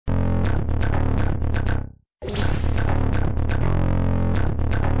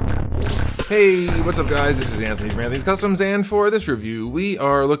Hey, what's up guys? This is Anthony from Anthony's Customs, and for this review, we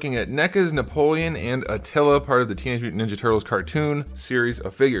are looking at NECA's Napoleon and Attila, part of the Teenage Mutant Ninja Turtles cartoon series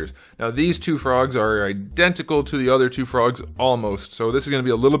of figures. Now, these two frogs are identical to the other two frogs, almost, so this is going to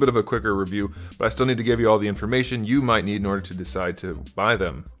be a little bit of a quicker review, but I still need to give you all the information you might need in order to decide to buy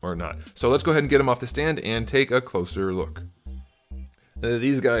them or not. So let's go ahead and get them off the stand and take a closer look.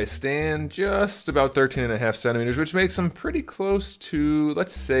 These guys stand just about 13.5 centimeters, which makes them pretty close to,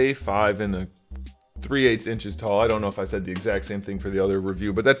 let's say, 5 3/8 inches tall. I don't know if I said the exact same thing for the other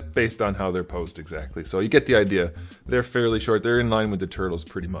review, but that's based on how they're posed exactly. So you get the idea. They're fairly short. They're in line with the turtles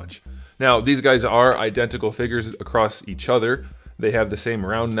pretty much. Now, these guys are identical figures across each other. They have the same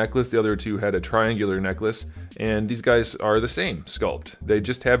round necklace. The other two had a triangular necklace, and these guys are the same sculpt. They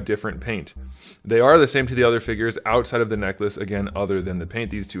just have different paint. They are the same to the other figures outside of the necklace, again, other than the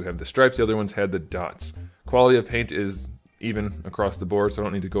paint. These two have the stripes, the other ones had the dots. Quality of paint is even across the board, so I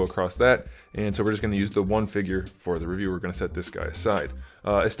don't need to go across that. And so we're just going to use the one figure for the review. We're going to set this guy aside.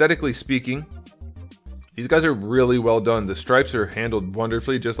 Aesthetically speaking, these guys are really well done. The stripes are handled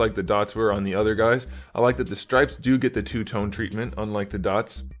wonderfully, just like the dots were on the other guys. I like that the stripes do get the two-tone treatment, unlike the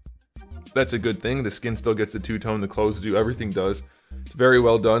dots. That's a good thing. The skin still gets the two-tone, the clothes do, everything does. It's very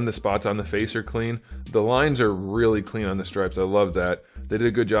well done. The spots on the face are clean. The lines are really clean on the stripes. I love that. They did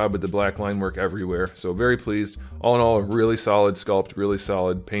a good job with the black line work everywhere, so very pleased. All in all, a really solid sculpt, really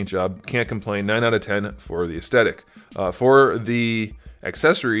solid paint job. Can't complain. 9 out of 10 for the aesthetic. For the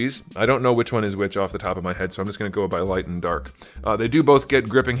accessories, I don't know which one is which off the top of my head, so I'm just going to go by light and dark. They do both get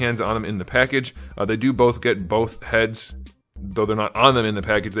gripping hands on them in the package. They do both get both heads. Though they're not on them in the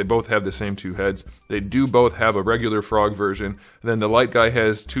package, they both have the same two heads. They do both have a regular frog version. Then the light guy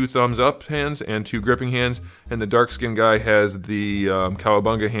has 2 thumbs up hands and 2 gripping hands, and the dark skin guy has the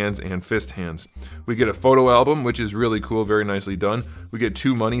cowabunga hands and fist hands. We get a photo album, which is really cool, very nicely done. We get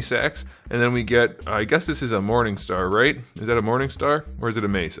 2 money sacks, and then we get, I guess this is a Morning Star, right? Is that a Morning Star, or is it a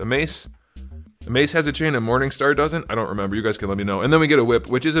mace? A mace? A mace has a chain, a Morning Star doesn't? I don't remember, you guys can let me know. And then we get a whip,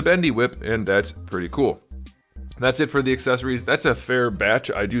 which is a bendy whip, and that's pretty cool. That's it for the accessories. That's a fair batch.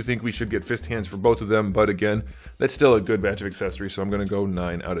 I do think we should get fist hands for both of them, but again, that's still a good batch of accessories, so I'm going to go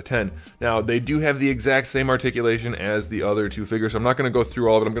 9 out of 10. Now, they do have the exact same articulation as the other two figures, so I'm not going to go through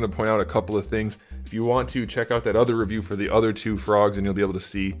all of it. I'm going to point out a couple of things. If you want to check out that other review for the other two frogs, and you'll be able to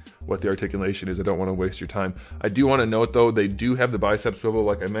see what the articulation is. I don't want to waste your time. I do want to note, though, they do have the bicep swivel,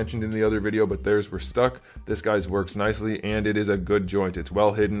 like I mentioned in the other video, but theirs were stuck. This guy's works nicely, and it is a good joint. It's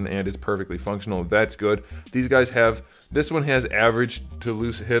well hidden, and it's perfectly functional. That's good. These guys have... This one has average to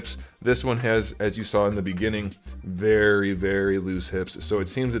loose hips. This one has, as you saw in the beginning, very, very loose hips. So it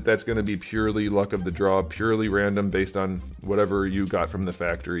seems that that's going to be purely luck of the draw, purely random based on whatever you got from the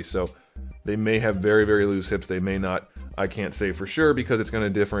factory. So they may have very, very loose hips. They may not. I can't say for sure because it's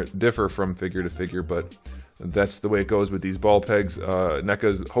going to differ from figure to figure, but that's the way it goes with these ball pegs.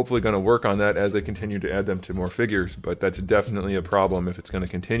 NECA's hopefully going to work on that as they continue to add them to more figures, but that's definitely a problem if it's going to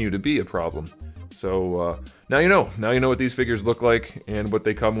continue to be a problem. So now you know what these figures look like and what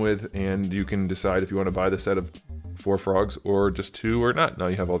they come with, and you can decide if you want to buy the set of 4 frogs or just 2 or not. Now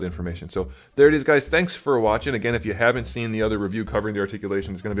you have all the information. So there it is, guys. Thanks for watching. Again, if you haven't seen the other review covering the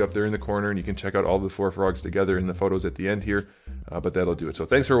articulation, it's going to be up there in the corner, and you can check out all the 4 frogs together in the photos at the end here, but that'll do it. So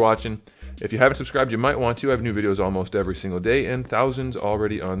thanks for watching. If you haven't subscribed, you might want to. I have new videos almost every single day and thousands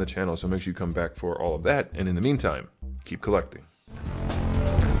already on the channel, so make sure you come back for all of that. And in the meantime, keep collecting.